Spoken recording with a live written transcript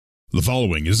The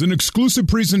following is an exclusive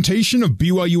presentation of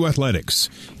BYU Athletics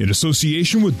in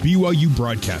association with BYU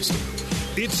Broadcasting.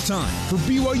 It's time for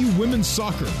BYU Women's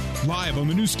Soccer, live on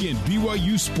the new skin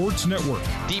BYU Sports Network.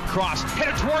 Deep cross,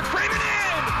 headed toward Freeman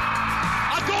in!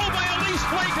 A goal by Elise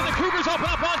Blake, and the Cougars open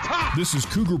up on top! This is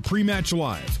Cougar Pre-Match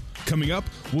Live. Coming up,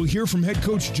 we'll hear from head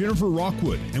coach Jennifer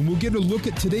Rockwood, and we'll get a look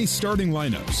at today's starting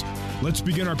lineups. Let's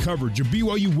begin our coverage of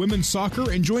BYU Women's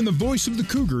Soccer and join the voice of the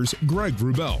Cougars, Greg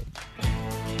Wrubell.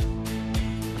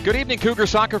 Good evening, Cougar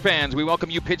soccer fans. We welcome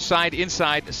you pitchside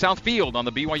inside Southfield on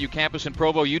the BYU campus in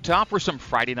Provo, Utah for some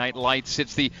Friday night lights.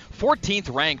 It's the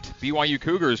 14th ranked BYU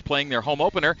Cougars playing their home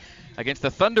opener against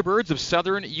the Thunderbirds of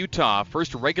Southern Utah.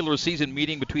 First regular season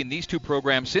meeting between these two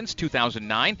programs since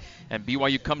 2009, and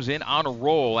BYU comes in on a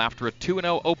roll after a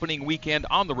 2-0 opening weekend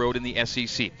on the road in the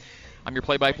SEC. I'm your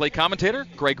play-by-play commentator,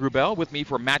 Greg Wrubell. With me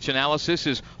for match analysis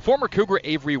is former Cougar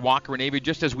Avery Walker. And Avery,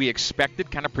 just as we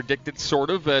expected, kind of predicted, sort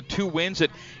of, 2 wins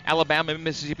at Alabama and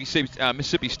Mississippi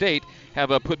State have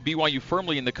put BYU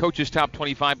firmly in the coaches' top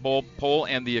 25 poll,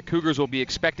 and the Cougars will be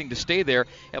expecting to stay there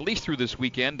at least through this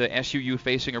weekend. SUU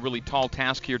facing a really tall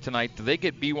task here tonight. Do they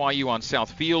get BYU on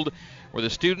Southfield, where the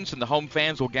students and the home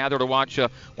fans will gather to watch one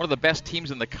of the best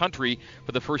teams in the country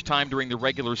for the first time during the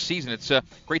regular season? It's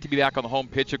great to be back on the home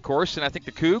pitch, of course, and I think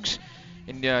the Cougs,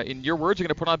 in your words, are going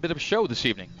to put on a bit of a show this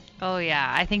evening. Oh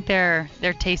yeah, I think they're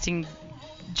tasting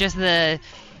just the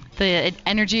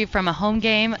energy from a home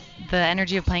game, the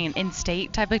energy of playing an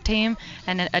in-state type of team,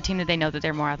 and a team that they know that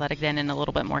they're more athletic than and a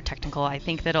little bit more technical. I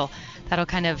think that'll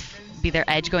kind of be their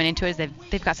edge going into it.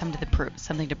 They've got something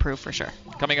to prove for sure.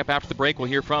 Coming up after the break, we'll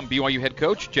hear from BYU head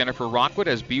coach Jennifer Rockwood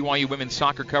as BYU women's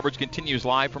soccer coverage continues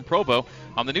live from Provo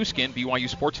on the new skin BYU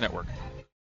Sports Network.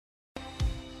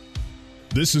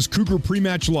 This is Cougar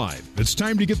Pre-Match Live. It's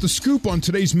time to get the scoop on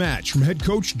today's match from head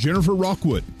coach Jennifer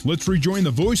Rockwood. Let's rejoin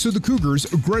the voice of the Cougars,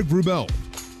 Greg Wrubell.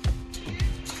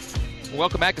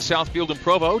 Welcome back to Southfield in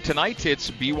Provo. Tonight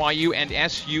it's BYU and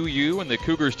SUU in the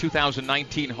Cougars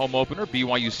 2019 home opener.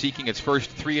 BYU seeking its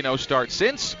first 3-0 start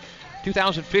since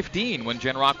 2015 when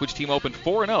Jen Rockwood's team opened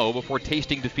 4-0 before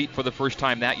tasting defeat for the first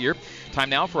time that year. Time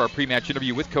now for our pre-match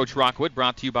interview with Coach Rockwood,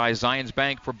 brought to you by Zions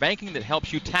Bank, for banking that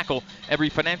helps you tackle every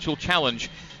financial challenge.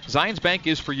 Zions Bank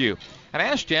is for you. And I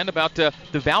asked Jen about the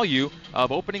value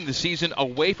of opening the season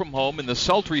away from home in the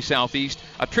sultry Southeast,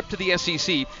 a trip to the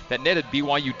SEC that netted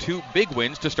BYU 2 big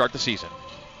wins to start the season.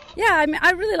 Yeah,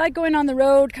 I really like going on the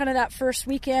road kind of that first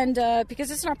weekend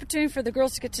because it's an opportunity for the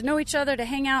girls to get to know each other, to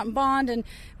hang out and bond, and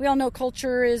we all know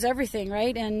culture is everything,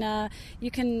 right? And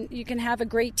you can have a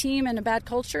great team and a bad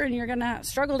culture, and you're going to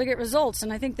struggle to get results.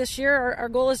 And I think this year our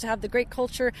goal is to have the great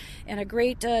culture and a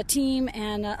great team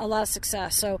and a lot of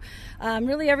success. So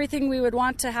really everything we would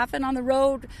want to happen on the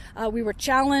road. We were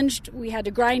challenged. We had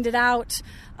to grind it out.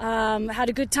 Had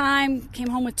a good time, came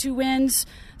home with 2 wins.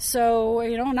 So,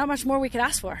 not much more we could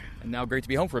ask for. And now great to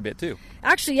be home for a bit, too.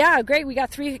 Actually, yeah, great. We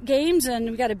got 3 games, and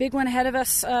we got a big one ahead of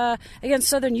us against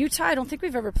Southern Utah. I don't think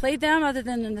we've ever played them other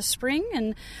than in the spring,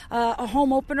 and a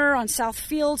home opener on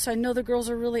Southfield, so I know the girls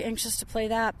are really anxious to play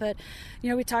that. But,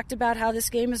 we talked about how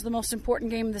this game is the most important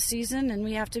game of the season, and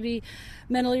we have to be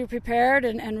mentally prepared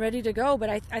and ready to go. But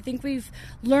I think we've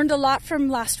learned a lot from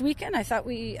last weekend. I thought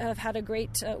we have had a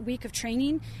great week of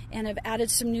training and have added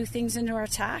some new things into our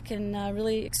attack, and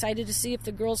really excited to see if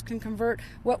the girls can convert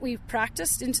what we've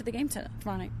practiced into the game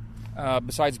tomorrow night.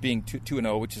 Besides being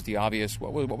 2-0, which is the obvious,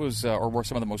 what was or were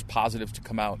some of the most positives to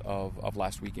come out of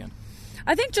last weekend?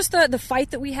 I think just the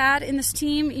fight that we had in this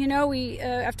team.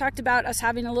 I've talked about us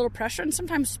having a little pressure, and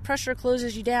sometimes pressure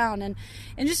closes you down. And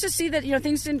just to see that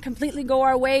things didn't completely go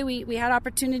our way. We had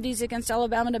opportunities against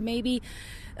Alabama to maybe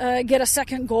get a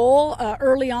second goal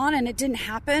early on, and it didn't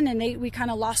happen, and we kind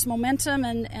of lost momentum,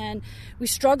 and we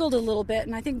struggled a little bit.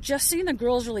 And I think just seeing the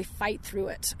girls really fight through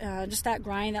it, just that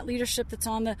grind, that leadership that's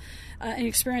on the and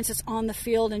experience that's on the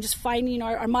field, and just finding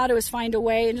our motto is find a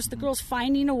way, and just the girls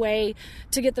finding a way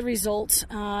to get the result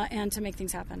and to make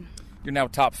things happen. You're now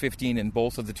top 15 in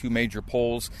both of the 2 major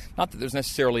polls. Not that there's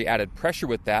necessarily added pressure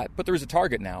with that, but there is a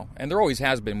target now. And there always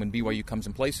has been when BYU comes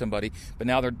and plays somebody. But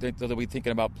now they'll be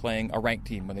thinking about playing a ranked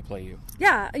team when they play you.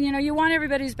 Yeah, you want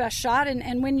everybody's best shot.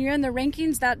 And when you're in the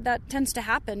rankings, that tends to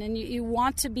happen. And you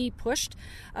want to be pushed.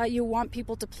 You want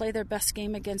people to play their best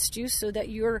game against you so that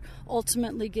you're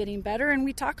ultimately getting better. And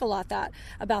we talk a lot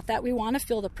about that. We want to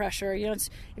feel the pressure.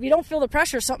 If you don't feel the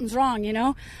pressure, something's wrong,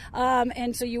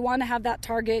 And so you want to have that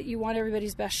target. You want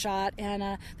everybody's best shot,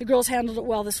 and the girls handled it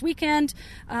well this weekend,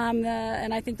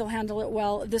 and I think they'll handle it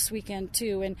well this weekend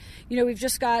too. And we've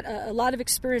just got a lot of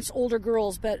experienced older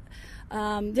girls, but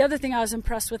The other thing I was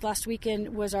impressed with last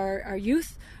weekend was our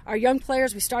youth, our young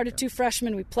players. We started 2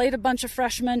 freshmen. We played a bunch of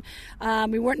freshmen.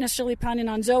 We weren't necessarily planning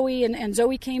on Zoe, and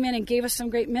Zoe came in and gave us some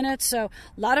great minutes. So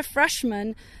a lot of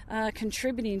freshmen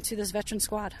contributing to this veteran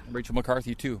squad. Rachel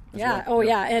McCarthy, too. Yeah, well.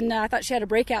 Yeah. And I thought she had a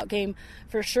breakout game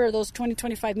for sure. Those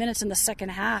 20-25 minutes in the second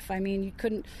half. I mean, you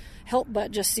couldn't help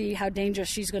but just see how dangerous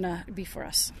she's going to be for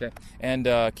us. Okay.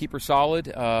 And keep her solid,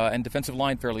 and defensive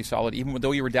line fairly solid, even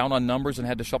though you were down on numbers and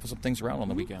had to shuffle some things around on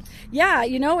the weekend. Yeah,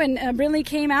 and Brinley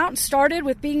came out and started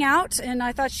with being out, and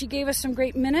I thought she gave us some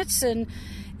great minutes, and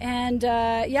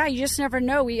you just never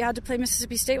know. We had to play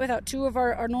Mississippi State without 2 of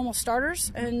our normal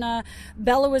starters, and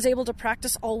Bella was able to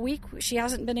practice all week. She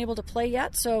hasn't been able to play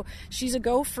yet, so she's a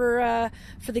go for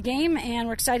the game, and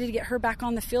we're excited to get her back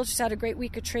on the field. She's had a great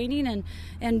week of training,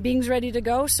 and Bing's ready to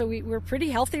go, so we're pretty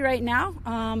healthy right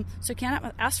now, so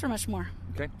can't ask for much more.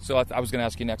 Okay, so I was going to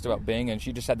ask you next about Bing, and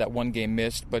she just had that 1 game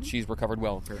missed, but she's recovered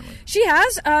well, apparently. She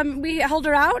has. We held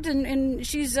her out, and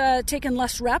she's taken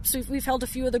less reps. We've held a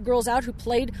few of the girls out who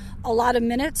played a lot of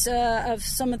minutes of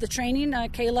some of the training.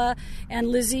 Kayla and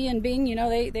Lizzie and Bing,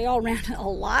 they all ran a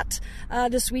lot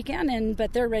this weekend,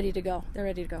 but they're ready to go.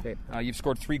 Okay. You've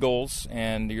scored 3 goals,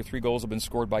 and your 3 goals have been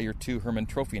scored by your 2 Herman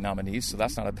Trophy nominees, so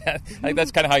that's not a bad. I think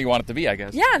that's kind of how you want it to be, I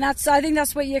guess. Yeah, and I think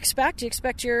that's what you expect. You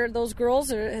expect those girls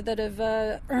that have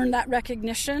earned that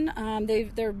recognition.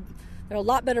 They're a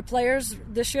lot better players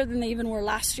this year than they even were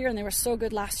last year, and they were so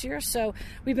good last year. So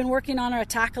we've been working on our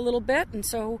attack a little bit, and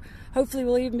so hopefully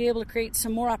we'll even be able to create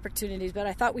some more opportunities. But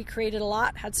I thought we created a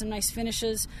lot, had some nice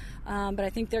finishes, but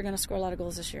I think they're going to score a lot of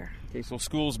goals this year. Okay, so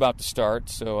school's about to start,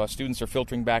 so students are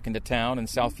filtering back into town, and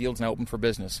Southfield's now open for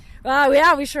business.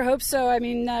 Yeah, we sure hope so. I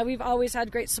mean, we've always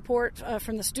had great support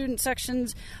from the student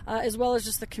sections, as well as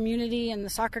just the community and the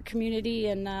soccer community,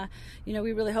 and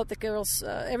we really hope that girls,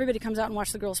 everybody comes out and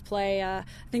watch the girls play. I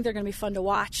think they're going to be fun to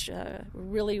watch. We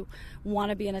really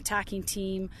want to be an attacking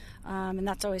team, and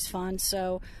that's always fun.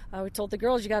 So we told the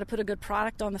girls, you got to put a good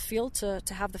product on the field to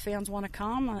have the fans want to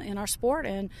come in our sport,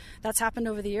 and that's happened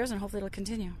over the years, and hopefully it'll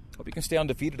continue. Hope you can stay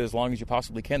undefeated as long as you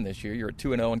possibly can this year. You're at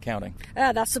 2-0 and counting.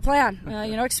 That's the plan.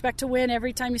 Expect to win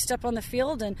every time you step on the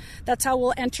field, and that's how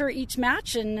we'll enter each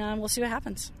match, and we'll see what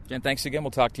happens. Jen, thanks again.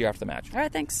 We'll talk to you after the match. All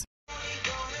right, thanks.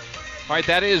 All right,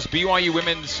 that is BYU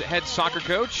women's head soccer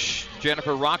coach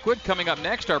Jennifer Rockwood. Coming up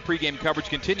next, our pregame coverage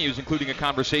continues, including a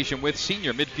conversation with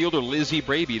senior midfielder Lizzie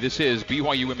Braby. This is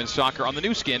BYU women's soccer on the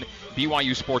new skin,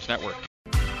 BYU Sports Network.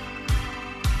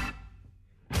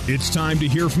 It's time to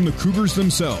hear from the Cougars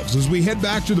themselves as we head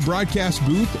back to the broadcast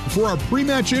booth for our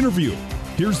pre-match interview.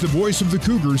 Here's the voice of the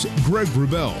Cougars, Greg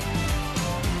Wrubell.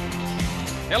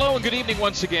 Hello and good evening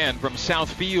once again from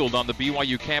Southfield on the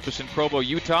BYU campus in Provo,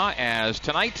 Utah, as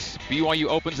tonight BYU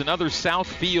opens another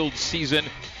Southfield season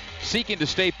seeking to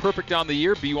stay perfect on the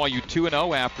year. BYU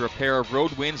 2-0 after a pair of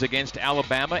road wins against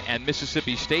Alabama and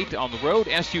Mississippi State on the road.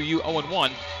 SUU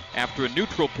 0-1 after a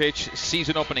neutral pitch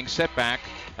season-opening setback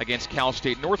against Cal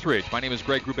State Northridge. My name is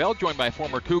Greg Wrubell, joined by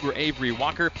former Cougar Avery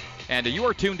Walker, and you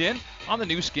are tuned in on the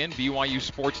new skin BYU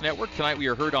Sports Network. Tonight we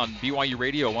are heard on BYU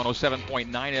Radio 107.9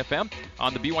 FM,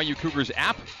 on the BYU Cougars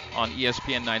app, on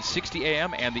ESPN 960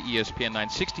 AM and the ESPN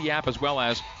 960 app, as well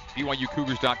as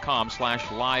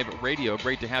BYUCougars.com/live radio.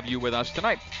 Great to have you with us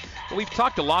tonight. Well, we've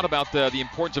talked a lot about the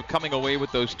importance of coming away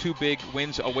with those 2 big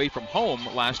wins away from home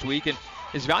last week, and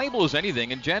as valuable as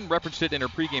anything, and Jen referenced it in her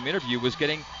pregame interview, was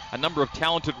getting a number of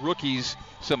talented rookies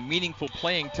some meaningful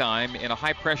playing time in a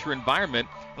high-pressure environment.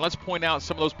 And let's point out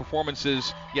some of those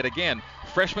performances yet again.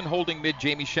 Freshman holding mid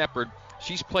Jamie Shepard,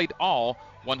 she's played all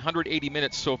 180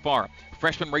 minutes so far.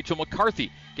 Freshman Rachel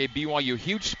McCarthy gave BYU a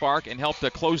huge spark and helped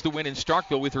close the win in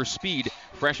Starkville with her speed.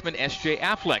 Freshman S.J.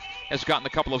 Affleck has gotten a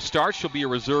couple of starts. She'll be a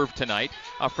reserve tonight.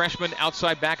 Freshman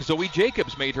outside back Zoe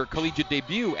Jacobs made her collegiate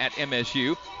debut at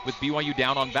MSU with BYU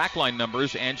down on backline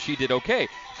numbers, and she did okay.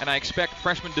 And I expect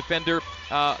freshman defender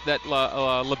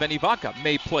Leveni Vaca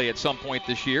may play at some point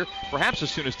this year, perhaps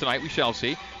as soon as tonight. We shall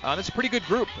see. That's a pretty good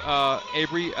group,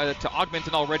 Avery, to augment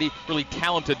an already really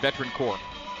talented veteran core.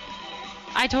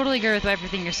 I totally agree with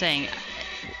everything you're saying.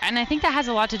 And I think that has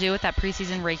a lot to do with that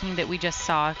preseason ranking that we just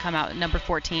saw come out at number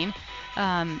 14.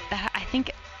 I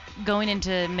think going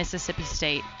into Mississippi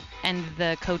State and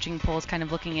the coaching polls kind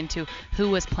of looking into who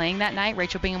was playing that night.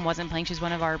 Rachel Bingham wasn't playing. She's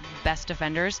one of our best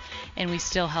defenders, and we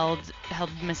still held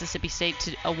Mississippi State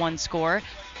to a 1 score.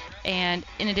 And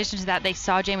in addition to that, they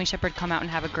saw Jamie Shepard come out and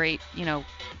have a great,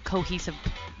 cohesive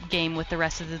game with the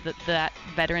rest of that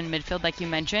veteran midfield, like you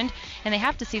mentioned. And they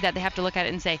have to see that. They have to look at it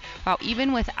and say, wow,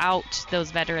 even without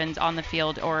those veterans on the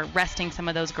field or resting some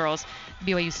of those girls,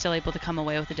 BYU's still able to come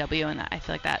away with a W. And I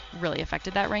feel like that really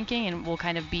affected that ranking and will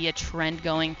kind of be a trend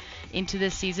going into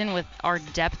this season. With our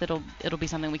depth, it'll be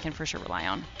something we can for sure rely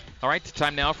on. All right,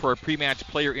 time now for a pre-match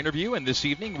player interview, and this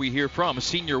evening we hear from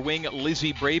senior wing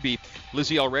Lizzie Braby.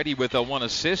 Lizzie already with one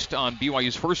assist on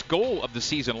BYU's first goal of the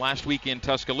season last week in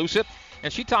Tuscaloosa,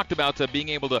 and she talked about being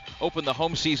able to open the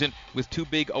home season with 2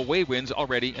 big away wins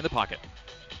already in the pocket.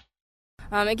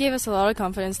 It gave us a lot of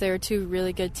confidence. They were 2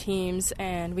 really good teams,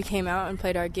 and we came out and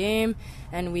played our game,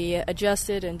 and we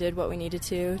adjusted and did what we needed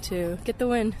to get the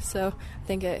win. So I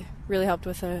think it really helped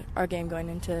with our game going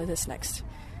into this next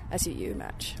SUU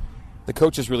match. The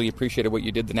coaches really appreciated what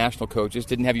you did. The national coaches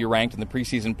didn't have you ranked in the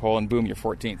preseason poll, and boom, you're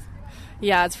 14th.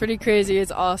 Yeah, it's pretty crazy.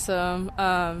 It's awesome.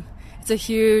 It's a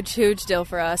huge, huge deal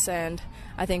for us, and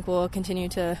I think we'll continue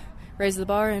to raise the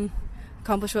bar and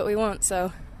accomplish what we want.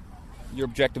 So, your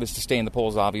objective is to stay in the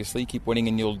polls, obviously. Keep winning,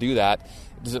 and you'll do that.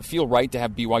 Does it feel right to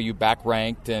have BYU back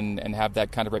ranked and have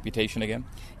that kind of reputation again?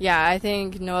 Yeah, I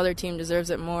think no other team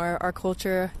deserves it more. Our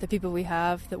culture, the people we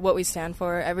have, what we stand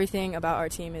for, everything about our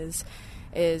team is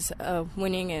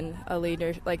winning and a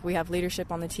leader. Like, we have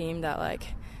leadership on the team that,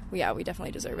 we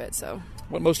definitely deserve it. So,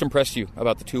 what most impressed you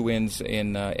about the 2 wins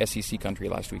in SEC country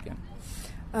last weekend?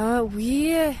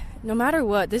 No matter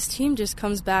what, this team just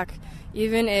comes back.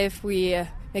 Even if we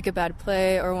make a bad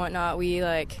play or whatnot, we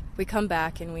come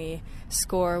back and we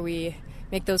score. We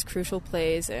make those crucial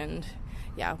plays, and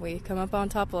we come up on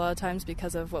top a lot of times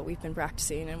because of what we've been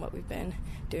practicing and what we've been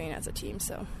doing as a team.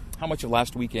 So, how much of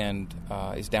last weekend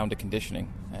is down to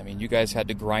conditioning? I mean, you guys had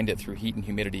to grind it through heat and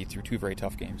humidity through 2 very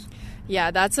tough games.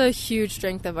 Yeah, that's a huge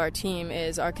strength of our team,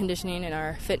 is our conditioning and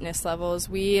our fitness levels.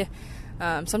 We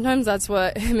sometimes that's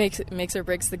what makes or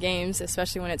breaks the games,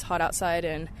 especially when it's hot outside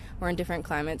and we're in different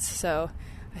climates. So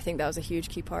I think that was a huge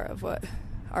key part of what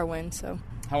our win. So,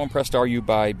 how impressed are you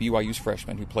by BYU's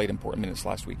freshmen who played important minutes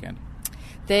last weekend?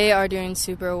 They are doing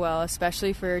super well,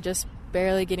 especially for just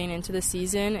barely getting into the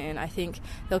season, and I think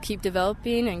they'll keep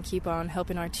developing and keep on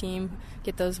helping our team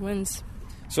get those wins.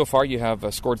 So far, you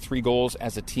have scored 3 goals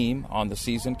as a team on the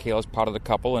season. Kayla's potted a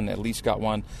couple and at least got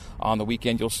one on the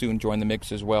weekend. You'll soon join the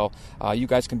mix as well. You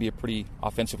guys can be a pretty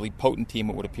offensively potent team,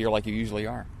 it would appear, like you usually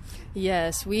are.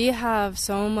 Yes, we have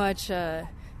so much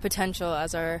potential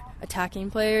as our attacking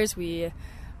players.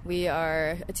 We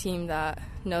are a team that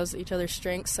knows each other's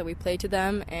strengths, so we play to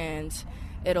them, and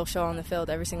it'll show on the field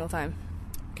every single time.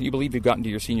 Can you believe you've gotten to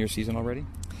your senior season already?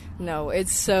 No,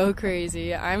 it's so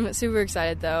crazy. I'm super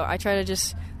excited, though. I try to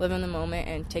just live in the moment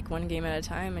and take one game at a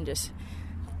time and just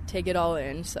take it all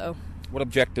in. So, what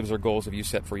objectives or goals have you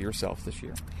set for yourself this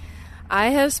year? I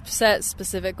have set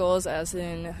specific goals, as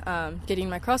in getting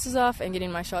my crosses off and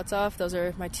getting my shots off. Those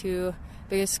are my 2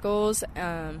 biggest goals.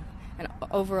 And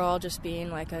overall, just being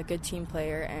like a good team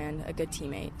player and a good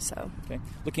teammate. So, okay.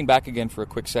 Looking back again for a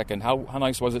quick second, how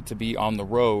nice was it to be on the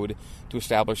road to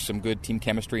establish some good team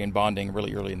chemistry and bonding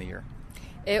really early in the year?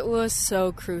 It was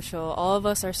so crucial. All of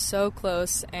us are so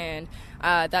close, and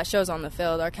that shows on the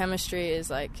field. Our chemistry is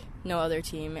like no other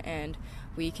team, and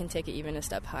we can take it even a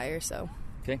step higher. So.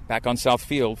 Okay, back on South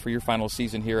Field for your final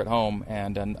season here at home,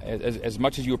 and as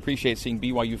much as you appreciate seeing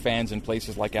BYU fans in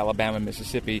places like Alabama and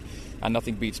Mississippi,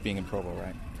 nothing beats being in Provo,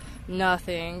 right?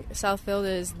 Nothing. South Field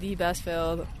is the best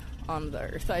field on the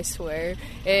earth, I swear.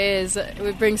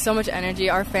 It brings so much energy.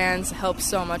 Our fans help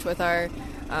so much with our,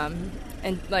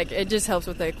 it just helps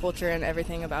with the culture and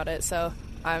everything about it, so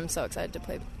I'm so excited to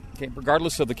play. Okay,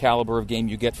 regardless of the caliber of game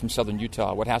you get from Southern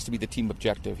Utah, what has to be the team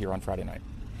objective here on Friday night?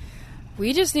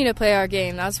 We just need to play our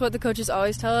game. That's what the coaches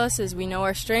always tell us, is we know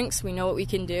our strengths, we know what we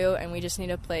can do, and we just need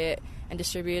to play it and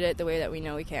distribute it the way that we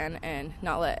know we can and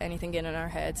not let anything get in our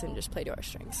heads and just play to our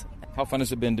strengths. How fun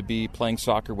has it been to be playing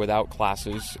soccer without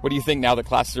classes? What do you think now that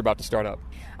classes are about to start up?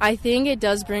 I think it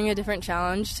does bring a different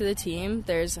challenge to the team.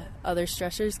 There's other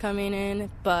stressors coming in,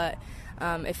 but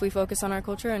if we focus on our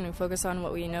culture and we focus on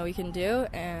what we know we can do,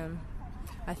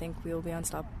 I think we will be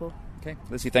unstoppable. Okay.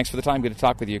 Lizzie, thanks for the time. Good to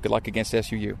talk with you. Good luck against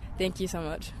SUU. Thank you so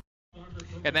much.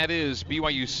 And that is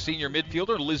BYU senior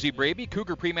midfielder Lizzie Braby.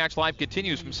 Cougar Pre-Match Live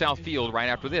continues from South Field right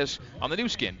after this on the new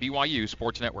skin, BYU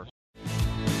Sports Network.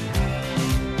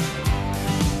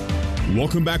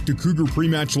 Welcome back to Cougar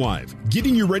Pre-Match Live,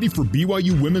 getting you ready for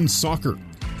BYU women's soccer.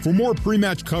 For more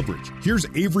pre-match coverage, here's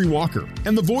Avery Walker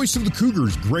and the voice of the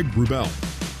Cougars, Greg Wrubell.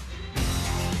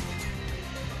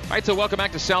 All right, so welcome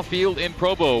back to South Field in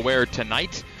Provo, where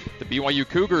tonight The BYU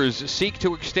Cougars seek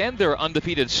to extend their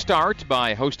undefeated start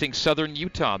by hosting Southern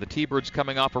Utah. The T-Birds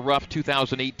coming off a rough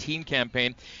 2018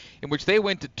 campaign in which they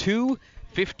went to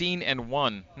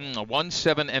 2-15-1,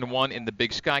 1-7-1 in the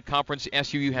Big Sky Conference.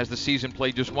 SUU has the season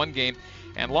played just one game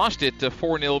and lost it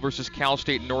 4-0 versus Cal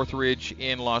State Northridge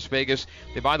in Las Vegas.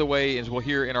 They, by the way, as we'll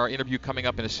hear in our interview coming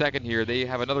up in a second here, they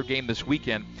have another game this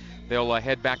weekend. They'll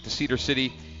head back to Cedar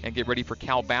City and get ready for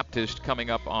Cal Baptist coming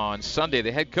up on Sunday.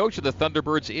 The head coach of the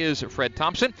Thunderbirds is Fred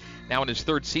Thompson, now in his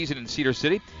third season in Cedar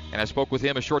City. And I spoke with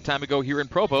him a short time ago here in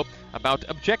Provo about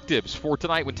objectives for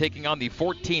tonight when taking on the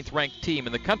 14th ranked team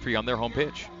in the country on their home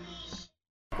pitch.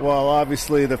 Well,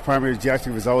 obviously the primary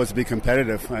objective is always to be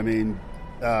competitive. I mean,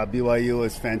 BYU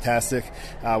is fantastic.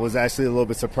 I was actually a little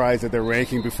bit surprised at their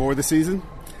ranking before the season.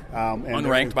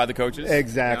 Unranked by the coaches.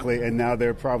 Exactly, yeah. And now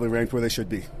they're probably ranked where they should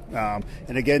be. And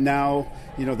again, now,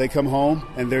 they come home,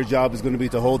 and their job is going to be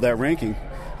to hold that ranking,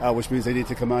 which means they need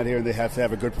to come out here and they have to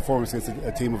have a good performance against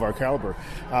a team of our caliber.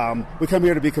 We come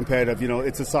here to be competitive.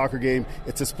 It's a soccer game,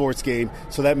 it's a sports game,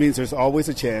 so that means there's always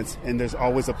a chance and there's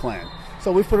always a plan.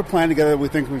 So we've put a plan together that we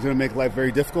think we're going to make life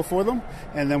very difficult for them,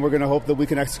 and then we're going to hope that we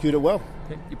can execute it well.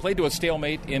 Okay. You played to a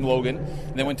stalemate in Logan,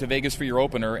 and then went to Vegas for your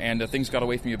opener, and things got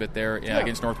away from you a bit there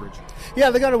against Northridge.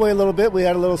 Yeah, they got away a little bit. We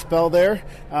had a little spell there.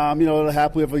 It'll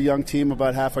happen. We have a young team.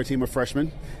 About half our team are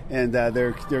freshmen, and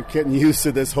they're getting used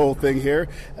to this whole thing here.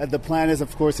 The plan is,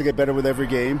 of course, to get better with every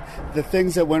game. The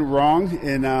things that went wrong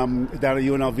in down at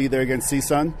UNLV there against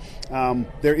CSUN,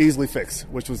 they're easily fixed,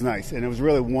 which was nice. And it was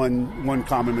really one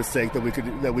common mistake that we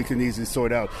could easily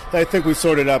sort out. I think we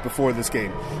sorted out before this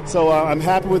game. So I'm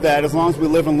happy with that. As long as we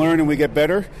live and learn and we get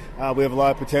better, we have a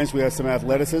lot of potential. We have some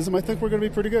athleticism. I think we're going to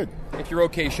be pretty good. If you're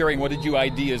okay sharing, what did you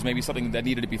ID as maybe something that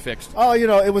needed to be fixed? Oh,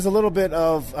 it was a little bit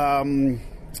of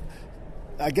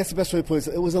I guess the best way to put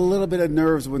it was a little bit of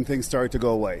nerves when things started to go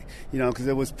away, because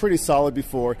it was pretty solid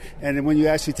before. And when you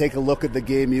actually take a look at the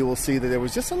game, you will see that there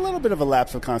was just a little bit of a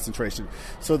lapse of concentration.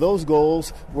 So those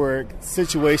goals were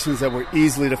situations that were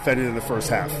easily defended in the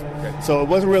first half. Okay. So it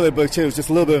wasn't really a big change. It was just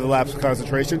a little bit of a lapse of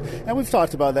concentration. And we've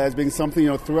talked about that as being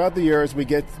something, throughout the year as we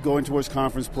get going towards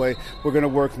conference play, we're going to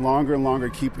work longer and longer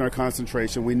keeping our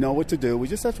concentration. We know what to do. We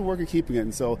just have to work at keeping it.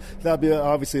 And so that'll be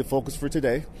obviously a focus for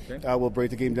today. Okay. We'll break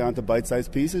the game down to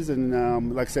bite-sized pieces,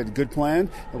 and like I said, good plan,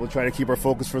 and we'll try to keep our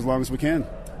focus for as long as we can.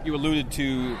 You alluded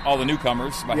to all the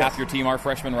newcomers. About half your team are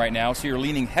freshmen right now, so you're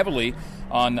leaning heavily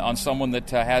on someone that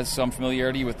has some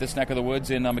familiarity with this neck of the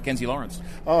woods in Mackenzie Lawrence.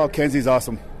 Oh, Kenzie's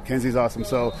awesome.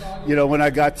 So, when I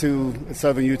got to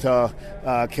Southern Utah,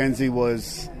 Kenzie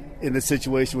was in a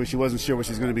situation where she wasn't sure what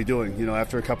she's going to be doing,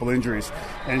 after a couple injuries,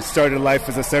 and started life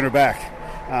as a center back.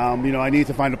 I need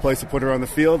to find a place to put her on the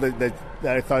field that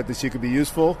I thought that she could be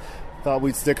useful. Thought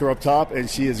we'd stick her up top, and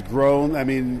she has grown. I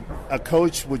mean, a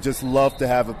coach would just love to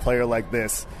have a player like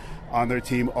this on their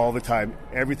team all the time.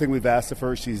 Everything we've asked of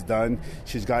her, she's done.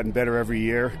 She's gotten better every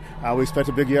year. We expect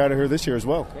a big year out of her this year as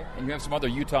well. Okay. And you have some other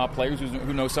Utah players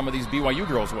who know some of these BYU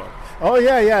girls well. Oh,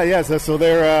 yeah. So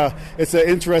they're it's an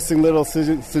interesting little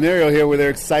scenario here where they're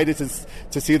excited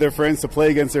to see their friends, to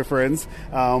play against their friends,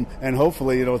 and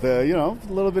hopefully, with a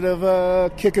little bit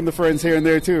of kicking the friends here and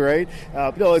there too, right?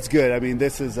 No, it's good. I mean,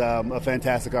 this is a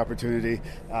fantastic opportunity.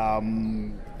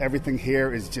 Everything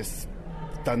here is just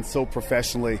done so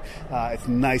professionally. It's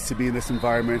nice to be in this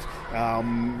environment,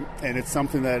 and it's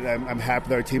something that I'm happy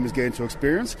that our team is getting to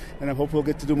experience, and I hope we'll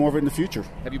get to do more of it in the future.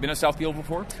 Have you been to Southfield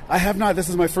before? I have not. This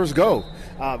is my first go.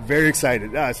 Very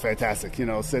excited. It's fantastic.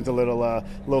 Sent a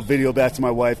little video back to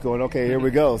my wife going, okay, here we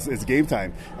go. It's game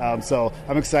time. So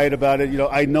I'm excited about it.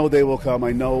 I know they will come.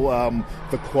 I know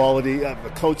the quality,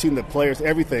 the coaching, the players,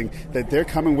 everything, that they're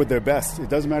coming with their best. It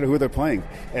doesn't matter who they're playing,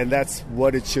 and that's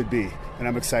what it should be. And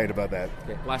I'm excited about that.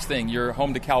 Okay. Last thing, you're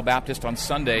home to Cal Baptist on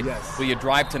Sunday. Yes. Will you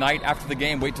drive tonight after the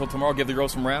game, wait till tomorrow, give the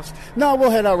girls some rest? No,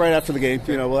 we'll head out right after the game.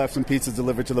 We'll have some pizzas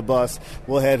delivered to the bus.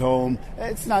 We'll head home.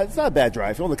 It's not a bad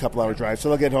drive, only a couple-hour drive. So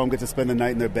they'll get home, get to spend the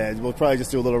night in their beds. We'll probably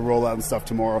just do a little rollout and stuff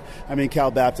tomorrow. I mean,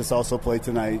 Cal Baptist also played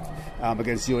tonight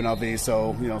against UNLV,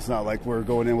 so it's not like we're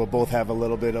going in. We'll both have a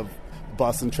little bit of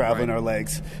bus and travel in our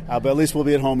legs, but at least we'll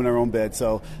be at home in our own bed,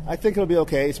 so I think it'll be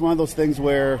okay. It's one of those things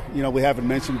where we haven't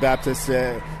mentioned Baptist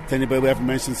to anybody. We haven't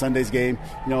mentioned Sunday's game.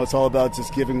 It's all about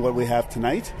just giving what we have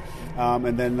tonight,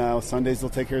 and then Sundays will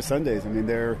take care of Sundays. I mean,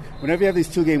 whenever you have these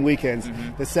 2-game weekends,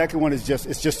 the second one is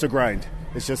just a grind.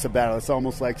 It's just a battle. It's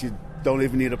almost like you don't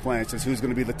even need a plan. It's just who's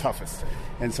going to be the toughest.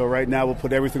 And so right now we'll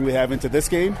put everything we have into this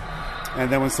game,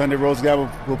 and then when Sunday rolls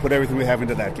down, we'll put everything we have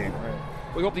into that game.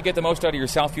 We hope you get the most out of your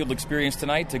Southfield experience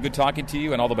tonight. Good talking to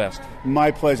you, and all the best.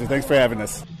 My pleasure. Thanks for having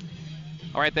us.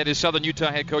 All right, that is Southern Utah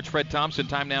head coach Fred Thompson.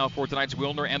 Time now for tonight's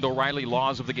Wilner and O'Reilly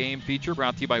Laws of the Game feature,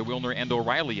 brought to you by Wilner and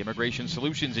O'Reilly Immigration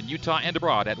Solutions in Utah and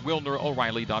abroad at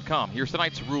WilnerO'Reilly.com. Here's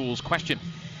tonight's rules question.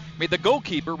 May the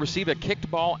goalkeeper receive a kicked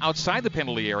ball outside the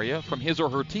penalty area from his or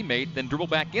her teammate, then dribble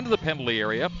back into the penalty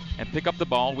area and pick up the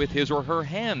ball with his or her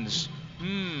hands?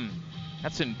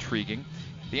 That's intriguing.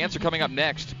 The answer coming up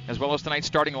next, as well as tonight's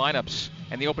starting lineups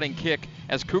and the opening kick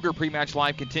as Cougar Pre-Match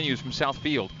Live continues from South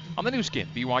Field on the new skin,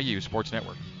 BYU Sports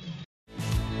Network.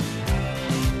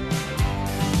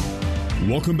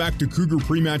 Welcome back to Cougar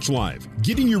Pre-Match Live,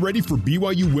 getting you ready for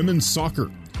BYU women's soccer.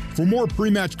 For more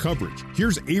pre-match coverage,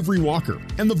 here's Avery Walker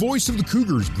and the voice of the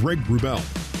Cougars, Greg Wrubell.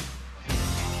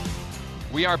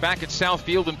 We are back at South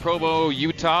Field in Provo,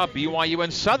 Utah. BYU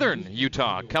and Southern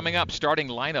Utah coming up, starting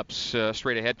lineups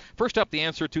straight ahead. First up, the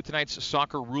answer to tonight's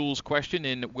soccer rules question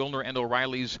in Wilner and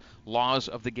O'Reilly's Laws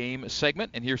of the Game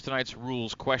segment. And here's tonight's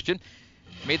rules question.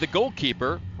 May the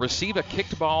goalkeeper receive a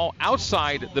kicked ball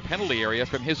outside the penalty area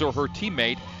from his or her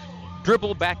teammate,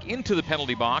 dribble back into the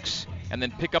penalty box, and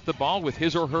then pick up the ball with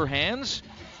his or her hands?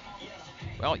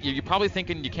 Well, you're probably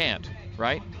thinking you can't,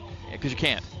 right? Because you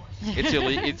can't.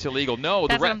 It's illegal. No,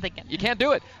 that's what I'm thinking. You can't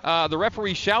do it. The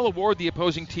referee shall award the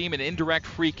opposing team an indirect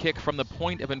free kick from the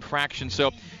point of infraction.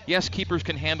 So, yes, keepers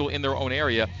can handle in their own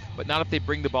area, but not if they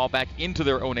bring the ball back into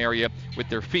their own area with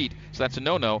their feet. So that's a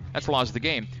no-no. That's the Laws of the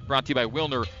Game. Brought to you by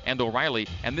Wilner and O'Reilly.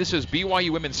 And this is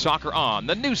BYU Women's Soccer on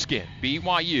the new skin,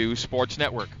 BYU Sports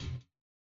Network.